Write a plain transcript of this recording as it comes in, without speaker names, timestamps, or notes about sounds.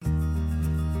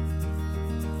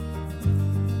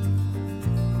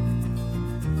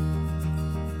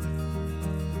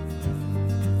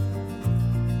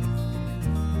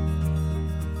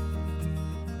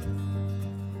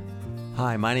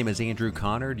Hi, my name is Andrew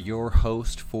Connard, your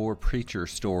host for Preacher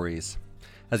Stories.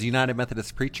 As a United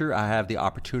Methodist preacher, I have the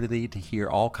opportunity to hear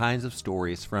all kinds of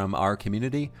stories from our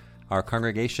community, our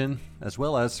congregation, as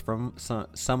well as from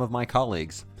some of my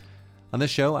colleagues. On this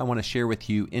show, I want to share with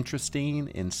you interesting,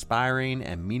 inspiring,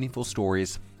 and meaningful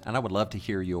stories, and I would love to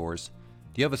hear yours.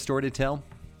 Do you have a story to tell?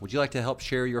 Would you like to help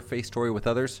share your faith story with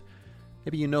others?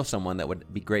 Maybe you know someone that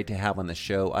would be great to have on the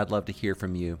show. I'd love to hear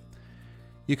from you.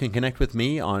 You can connect with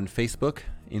me on Facebook,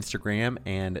 Instagram,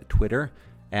 and Twitter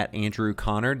at Andrew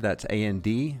Connard. That's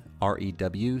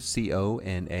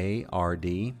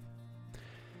AndrewConard.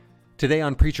 Today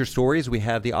on Preacher Stories, we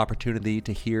have the opportunity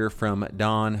to hear from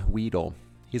Don Weedle.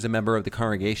 He's a member of the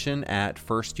congregation at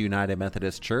First United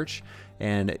Methodist Church,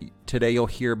 and today you'll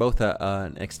hear both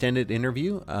an extended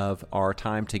interview of our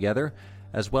time together,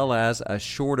 as well as a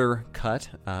shorter cut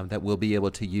that we'll be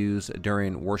able to use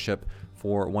during worship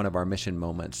for one of our mission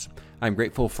moments. I'm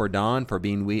grateful for Don for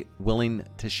being willing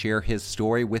to share his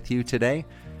story with you today.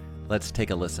 Let's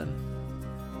take a listen.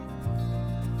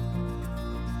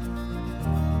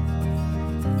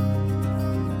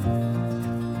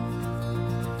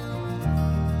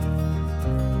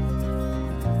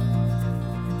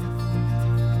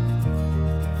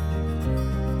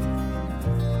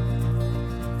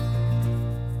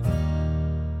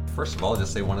 First of all,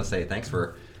 I want to say thanks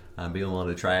for being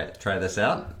willing to try this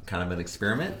out, kind of an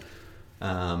experiment.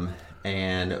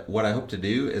 And what I hope to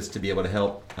do is to be able to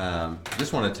help,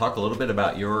 just want to talk a little bit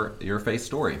about your faith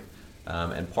story.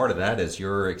 And part of that is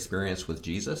your experience with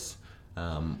Jesus.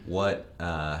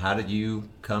 How did you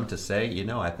come to say,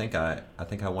 I think I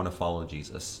want to follow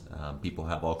Jesus? People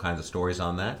have all kinds of stories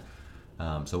on that.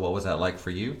 So what was that like for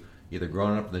you? Either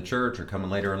growing up in the church or coming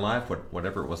later in life,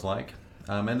 whatever it was like.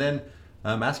 And then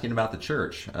asking about the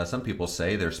church. Some people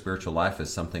say their spiritual life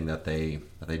is something that they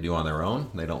do on their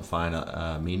own. They don't find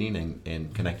a meaning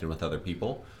in connecting with other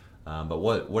people. But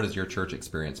what has your church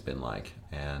experience been like,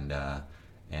 and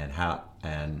how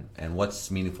and what's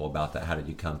meaningful about that? How did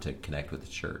you come to connect with the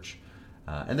church?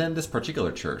 And then this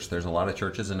particular church. There's a lot of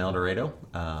churches in El Dorado,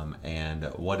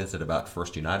 and what is it about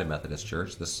First United Methodist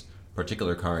Church, this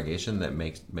particular congregation, that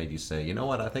made you say,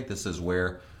 I think this is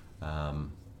where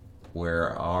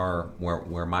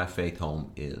my faith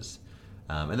home is.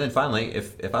 And then finally,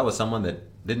 if I was someone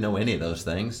that didn't know any of those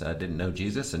things, didn't know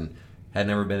Jesus and had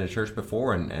never been to church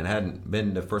before and hadn't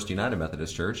been to First United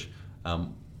Methodist Church,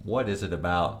 what is it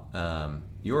about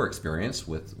your experience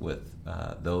with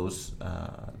those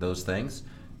things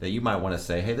that you might want to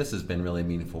say, hey, this has been really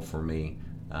meaningful for me,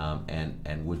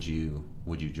 and would you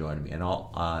join me? And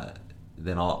I'll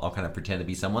kind of pretend to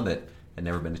be someone that had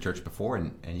never been to church before,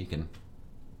 and you can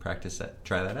practice that,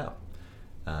 try that out.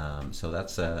 So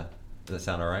does that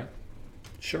sound all right?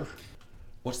 Sure.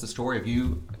 What's the story of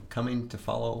you coming to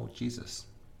follow Jesus?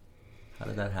 How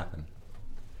did that happen?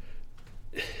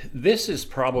 This has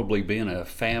probably been a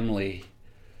family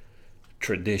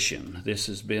tradition. This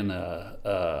has been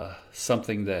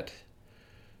something that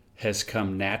has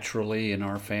come naturally in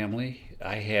our family.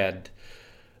 I had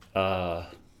both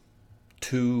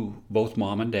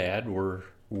mom and dad were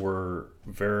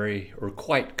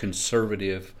quite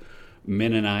conservative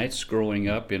Mennonites growing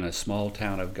up in a small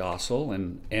town of Gossel,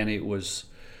 and it was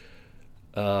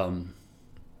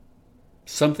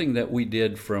something that we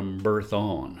did from birth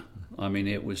on. I mean,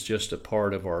 it was just a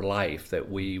part of our life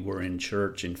that we were in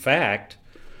church. In fact,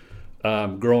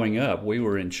 growing up, we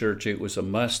were in church. It was a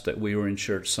must that we were in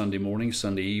church Sunday morning,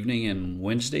 Sunday evening, and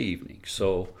Wednesday evening.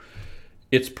 So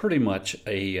it's pretty much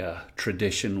a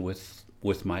tradition with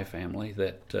my family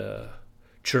that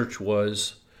church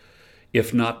was,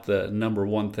 if not the number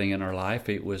one thing in our life,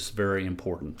 it was very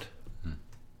important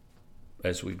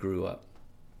as we grew up.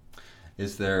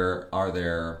 Are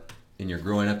there in your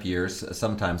growing up years,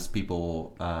 sometimes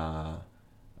people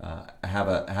have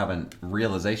a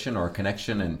realization or a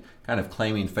connection and kind of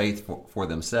claiming faith for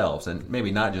themselves, and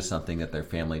maybe not just something that their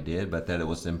family did, but that it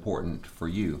was important for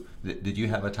you. Did you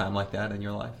have a time like that in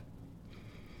your life?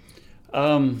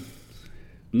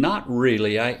 Not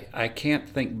really. I can't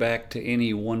think back to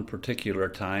any one particular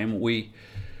time. We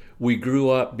grew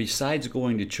up, besides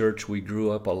going to church, we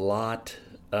grew up a lot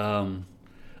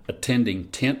attending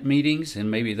tent meetings, and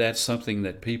maybe that's something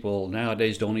that people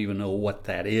nowadays don't even know what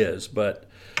that is, but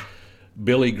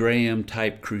Billy Graham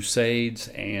type crusades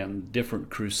and different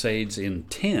crusades in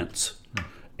tents.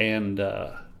 And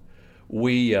I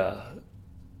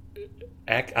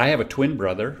have a twin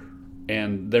brother,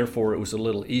 and therefore it was a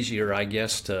little easier, I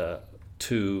guess,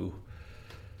 to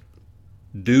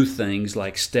do things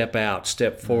like step out,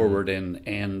 step forward,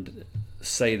 and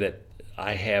say that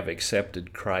I have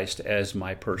accepted Christ as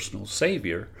my personal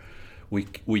Savior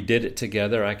we did it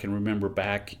together. I can remember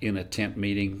back in a tent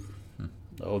meeting.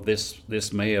 Oh,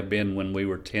 this may have been when we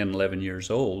were 10, 11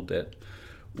 years old that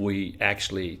we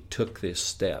actually took this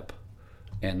step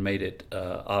and made it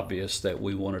obvious that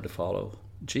we wanted to follow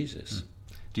Jesus.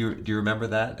 Do you remember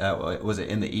that? Was it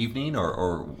in the evening,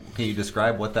 or can you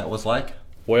describe what that was like?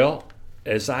 Well,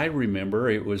 as I remember,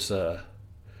 it was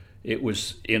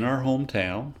in our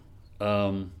hometown.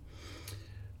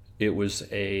 It was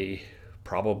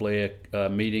probably a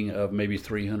meeting of maybe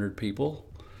 300 people.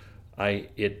 I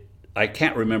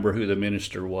can't remember who the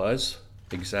minister was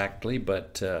exactly,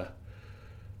 but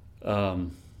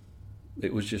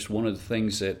it was just one of the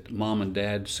things that Mom and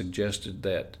Dad suggested,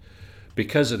 that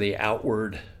because of the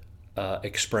outward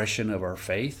expression of our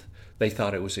faith, they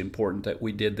thought it was important that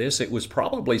we did this. It was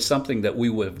probably something that we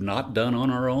would have not done on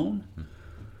our own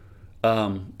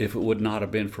if it would not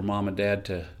have been for Mom and Dad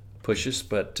to push us.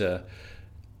 But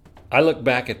I look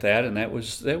back at that, and that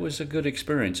was a good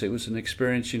experience. It was an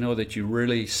experience, that you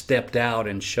really stepped out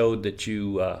and showed that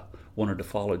you wanted to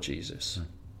follow Jesus.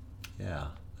 Yeah,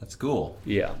 that's cool.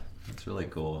 Yeah. That's really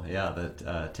cool. Yeah,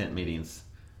 that tent meetings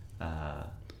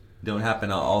don't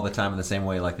happen all the time in the same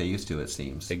way like they used to, it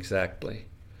seems. Exactly.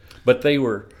 But they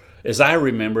were, as I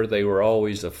remember, they were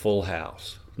always a full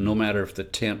house. No matter if the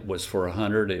tent was for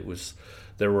 100,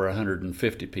 there were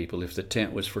 150 people. If the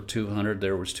tent was for 200,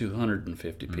 there was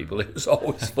 250 people. It was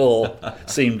always full,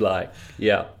 seemed like.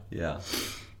 Yeah. Yeah.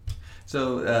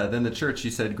 So then the church, you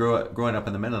said growing up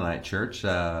in the Mennonite church,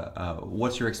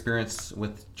 what's your experience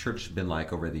with church been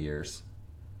like over the years?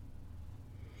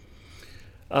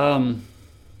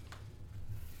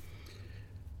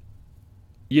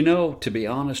 To be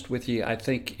honest with you, I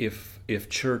think if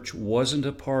church wasn't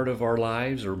a part of our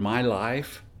lives or my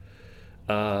life,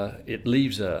 it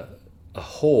leaves a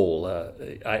hole.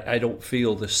 I don't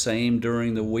feel the same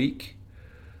during the week.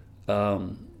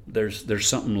 There's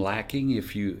something lacking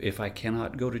if I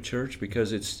cannot go to church,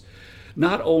 because it's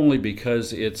not only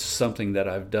because it's something that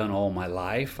I've done all my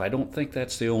life. I don't think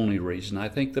that's the only reason. I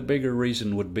think the bigger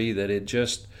reason would be that it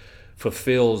just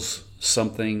fulfills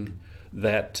something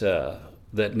that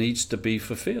needs to be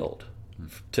fulfilled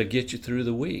to get you through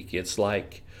the week. It's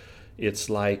like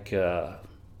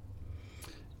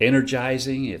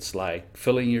energizing. It's like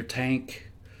filling your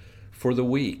tank for the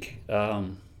week.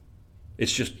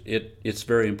 It's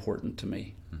very important to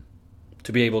me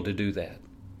to be able to do that.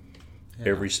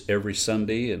 Yeah. Every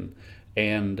Sunday,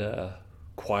 and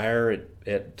choir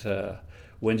at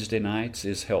Wednesday nights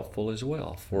is helpful as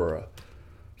well for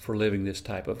living this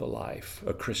type of a life,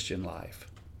 a Christian life.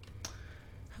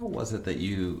 How was it that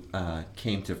you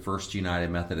came to First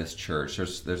United Methodist Church?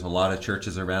 There's a lot of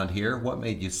churches around here. What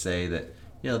made you say that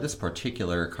this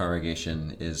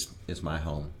congregation is my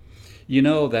home?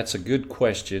 That's a good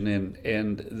question,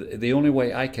 and the only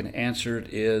way I can answer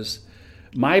it is,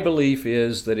 my belief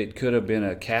is that it could have been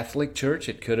a Catholic church,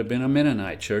 it could have been a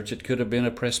Mennonite church, it could have been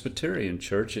a Presbyterian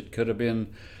church, it could have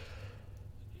been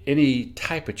any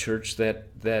type of church that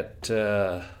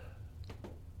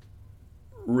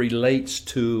relates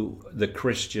to the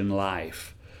Christian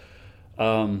life.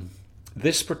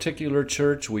 This particular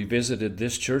church, we visited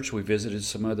this church, we visited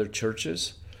some other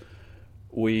churches.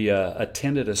 We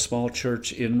attended a small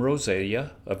church in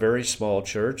Rosalia, a very small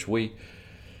church. We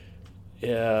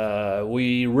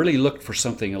really looked for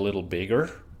something a little bigger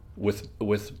with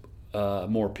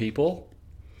more people.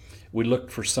 We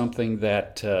looked for something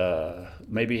that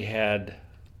maybe had,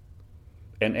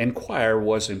 and choir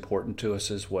was important to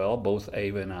us as well, both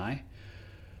Ava and I.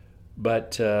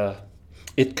 But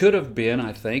it could have been,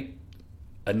 I think,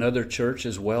 another church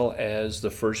as well as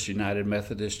the First United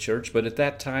Methodist Church. But at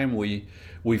that time, we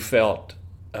felt,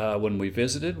 when we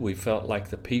visited, we felt like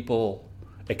the people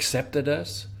accepted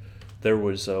us. There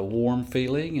was a warm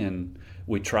feeling, and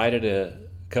we tried it a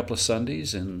couple of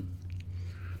Sundays, and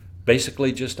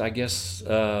basically just, I guess,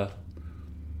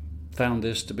 found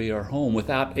this to be our home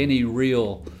without any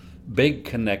real big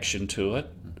connection to it,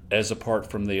 as apart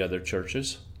from the other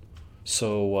churches.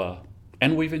 So,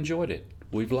 and we've enjoyed it.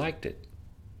 We've liked it.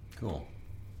 Cool.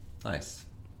 Nice.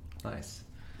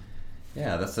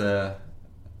 Yeah,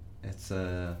 it's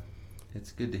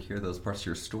good to hear those parts of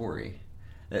your story.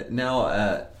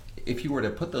 Now, if you were to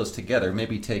put those together,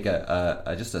 maybe take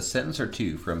just a sentence or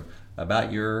two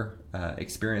about your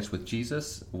experience with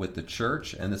Jesus, with the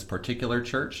church, and this particular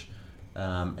church,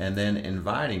 and then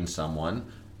inviting someone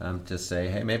to say,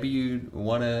 hey, maybe you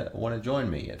want to join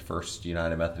me at First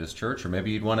United Methodist Church, or maybe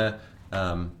you'd want to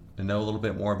know a little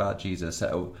bit more about Jesus.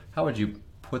 How would you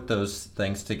put those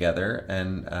things together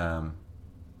and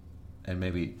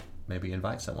maybe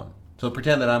invite someone So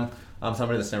pretend that I'm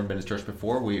somebody that's never been to church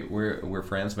before. We're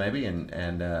friends maybe,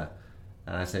 and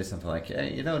I say something like,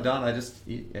 hey, Don,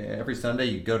 every Sunday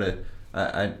you go to.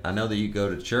 I know that you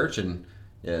go to church, and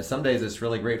some days it's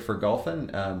really great for golfing.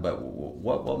 But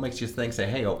what makes you say,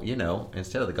 hey,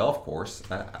 instead of the golf course,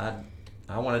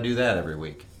 I want to do that every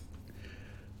week?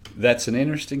 That's an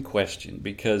interesting question,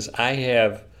 because I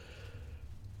have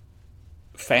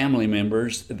family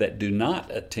members that do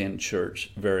not attend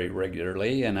church very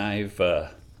regularly, and I've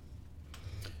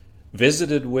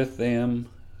visited with them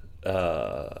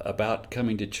about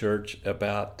coming to church,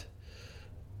 about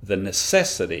the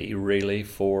necessity really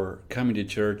for coming to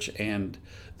church, and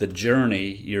the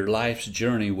journey, your life's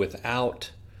journey without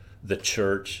the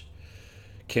church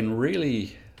can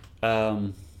really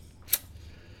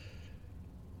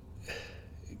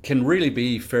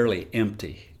be fairly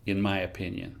empty, in my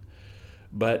opinion.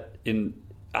 But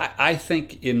I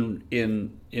think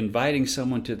in inviting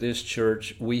someone to this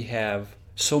church, we have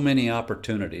so many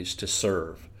opportunities to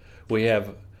serve. We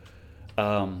have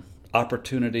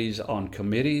opportunities on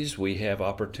committees. We have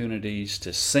opportunities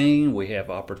to sing. We have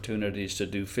opportunities to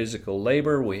do physical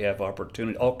labor. We have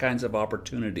all kinds of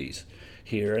opportunities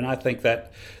here. And I think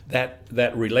that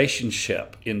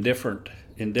relationship in different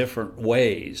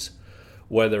ways,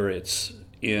 whether it's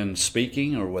in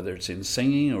speaking or whether it's in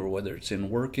singing or whether it's in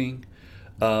working,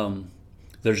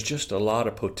 there's just a lot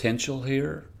of potential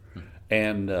here.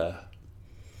 And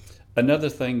another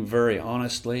thing, very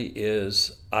honestly,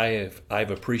 is I've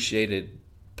appreciated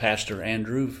Pastor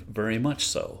Andrew very much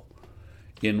so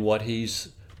in what he's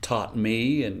taught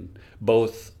me, and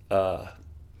both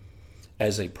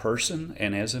as a person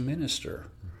and as a minister.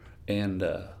 And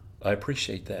I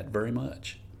appreciate that very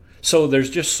much. So there's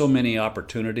just so many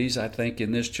opportunities, I think,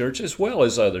 in this church as well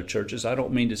as other churches. I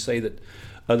don't mean to say that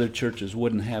other churches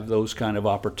wouldn't have those kind of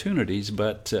opportunities,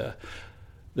 but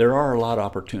there are a lot of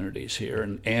opportunities here,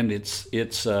 and it's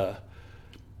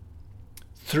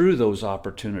through those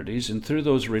opportunities and through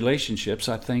those relationships,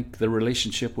 I think the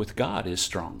relationship with God is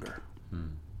stronger.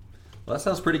 Well, that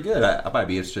sounds pretty good. I might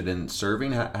be interested in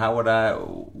serving. How would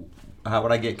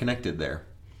I get connected there?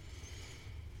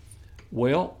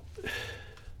 Well,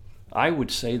 I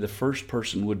would say the first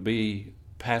person would be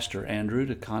Pastor Andrew,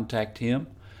 to contact him.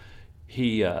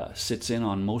 He sits in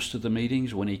on most of the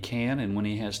meetings when he can and when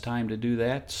he has time to do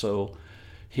that. So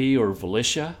he or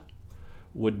Valicia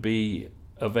would be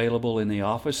available in the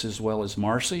office, as well as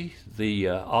Marcy, the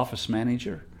office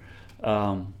manager.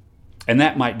 And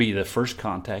that might be the first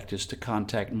contact, is to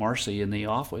contact Marcy in the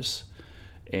office,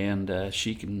 and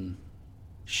she can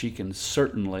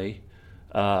certainly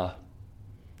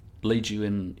lead you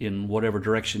in whatever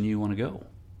direction you want to go.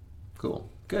 Cool.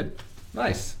 Good.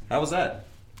 Nice. How was that?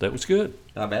 That was good.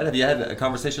 Not bad. Have you had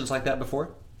conversations like that before?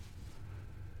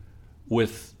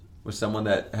 With someone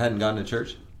that hadn't gone to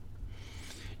church?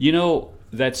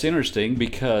 That's interesting,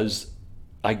 because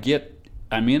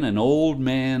I'm in an old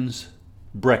man's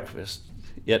breakfast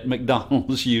at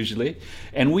McDonald's usually,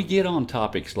 and we get on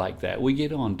topics like that. We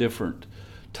get on different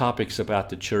topics about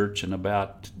the church and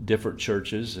about different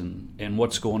churches and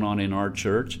what's going on in our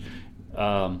church.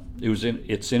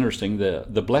 It's interesting.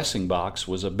 The blessing box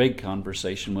was a big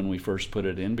conversation when we first put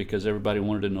it in, because everybody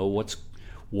wanted to know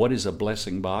what is a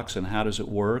blessing box and how does it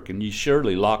work, and you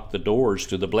surely lock the doors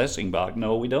to the blessing box.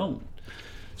 No, we don't.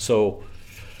 So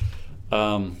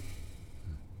I've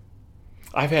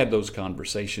had those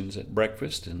conversations at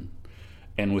breakfast and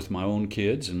with my own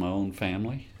kids and my own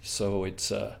family. So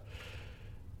it's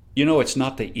it's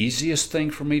not the easiest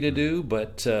thing for me to do,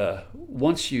 but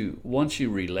once you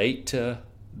relate to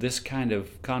this kind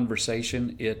of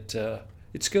conversation,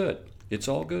 it's good. It's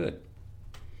all good.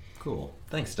 Cool.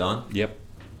 Thanks, Don. Yep.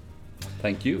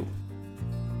 Thank you.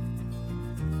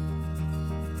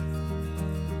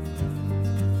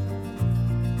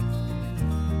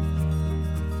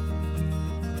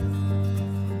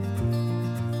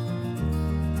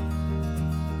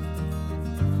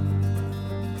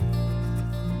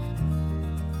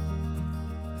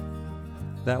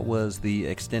 That was the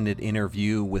extended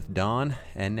interview with Don,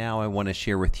 and now I want to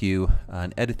share with you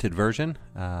an edited version,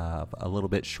 a little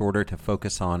bit shorter, to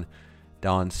focus on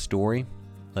Don's story.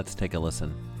 Let's take a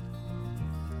listen.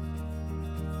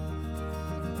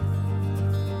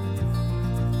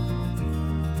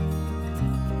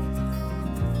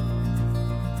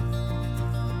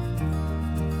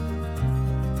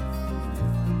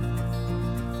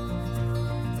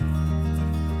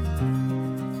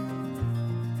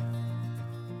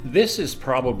 This has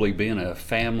probably been a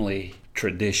family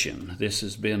tradition. This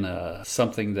has been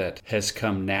something that has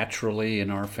come naturally in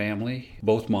our family.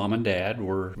 Both mom and dad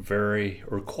were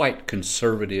quite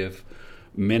conservative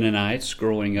Mennonites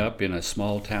growing up in a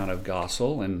small town of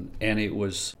Gossel, and it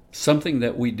was something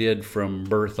that we did from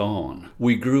birth on.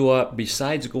 We grew up,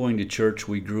 besides going to church,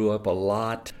 we grew up a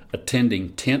lot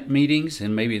attending tent meetings,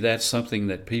 and maybe that's something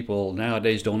that people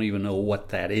nowadays don't even know what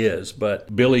that is,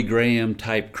 but Billy Graham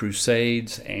type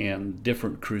crusades and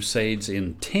different crusades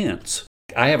in tents.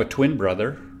 I have a twin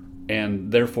brother,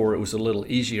 and therefore it was a little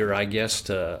easier, I guess,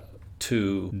 to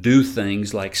do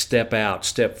things like step out,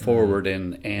 step forward,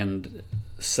 and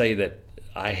say that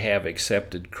I have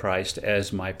accepted Christ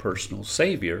as my personal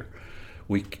Savior.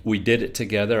 We did it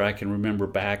together. I can remember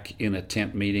back in a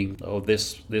tent meeting,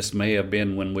 this may have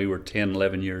been when we were 10,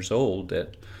 11 years old,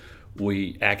 that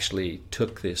we actually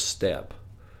took this step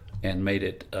and made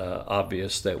it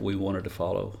obvious that we wanted to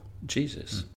follow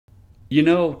Jesus. You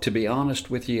know, to be honest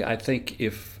with you, I think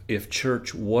if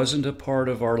church wasn't a part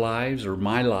of our lives or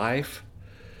my life,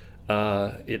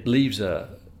 it leaves a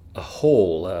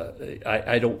hole.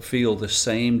 I don't feel the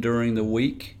same during the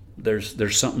week.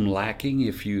 There's something lacking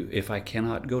if I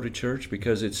cannot go to church,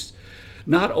 because it's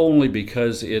not only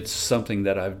because it's something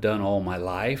that I've done all my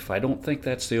life. I don't think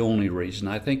that's the only reason.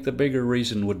 I think the bigger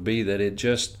reason would be that it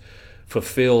just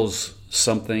fulfills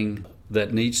something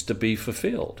that needs to be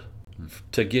fulfilled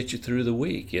to get you through the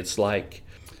week. It's like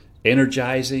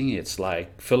energizing. It's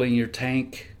like filling your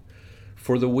tank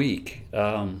for the week.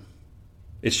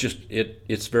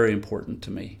 It's very important to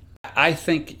me. I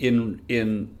think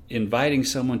in inviting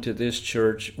someone to this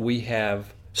church, we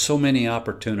have so many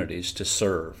opportunities to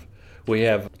serve. We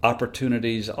have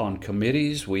opportunities on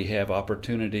committees. We have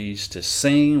opportunities to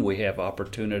sing. We have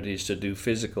opportunities to do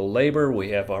physical labor. We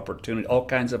have all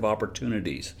kinds of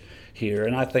opportunities here.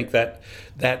 And I think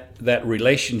that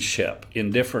relationship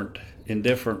in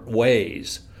different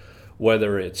ways,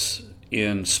 whether it's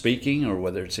in speaking or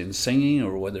whether it's in singing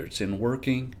or whether it's in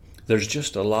working, there's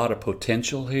just a lot of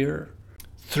potential here.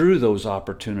 Through those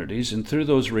opportunities and through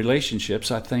those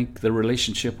relationships, I think the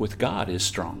relationship with God is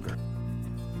stronger.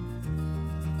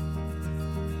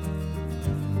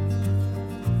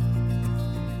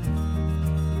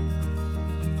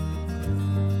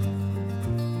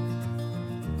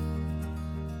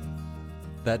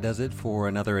 That does it for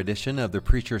another edition of the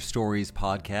Preacher Stories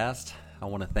podcast. I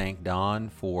want to thank Don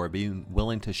for being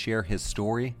willing to share his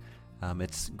story.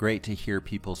 It's great to hear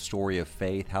people's story of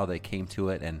faith, how they came to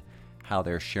it, and how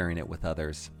they're sharing it with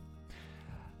others.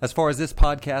 As far as this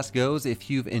podcast goes, if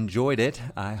you've enjoyed it,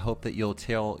 I hope that you'll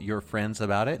tell your friends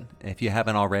about it. If you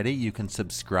haven't already, you can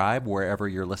subscribe wherever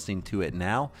you're listening to it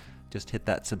now. Just hit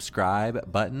that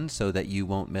subscribe button so that you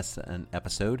won't miss an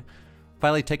episode.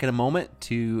 Finally, taking a moment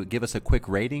to give us a quick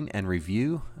rating and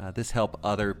review. This helps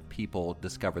other people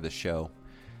discover the show.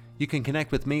 You can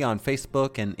connect with me on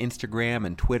Facebook and Instagram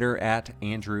and Twitter at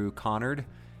Andrew Connard.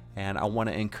 And I want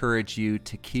to encourage you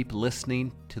to keep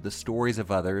listening to the stories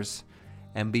of others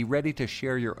and be ready to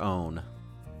share your own.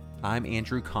 I'm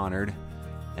Andrew Connard,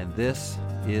 and this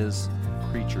is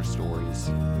Preacher Stories.